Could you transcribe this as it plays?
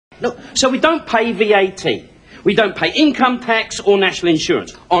Look, so we don't pay VAT. We don't pay income tax or national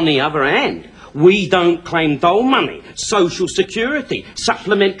insurance. On the other hand, we don't claim dole money, social security,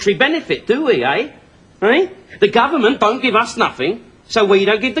 supplementary benefit, do we, eh? Eh? The government don't give us nothing, so we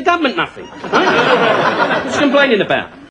don't give the government nothing. Eh? What's complaining about?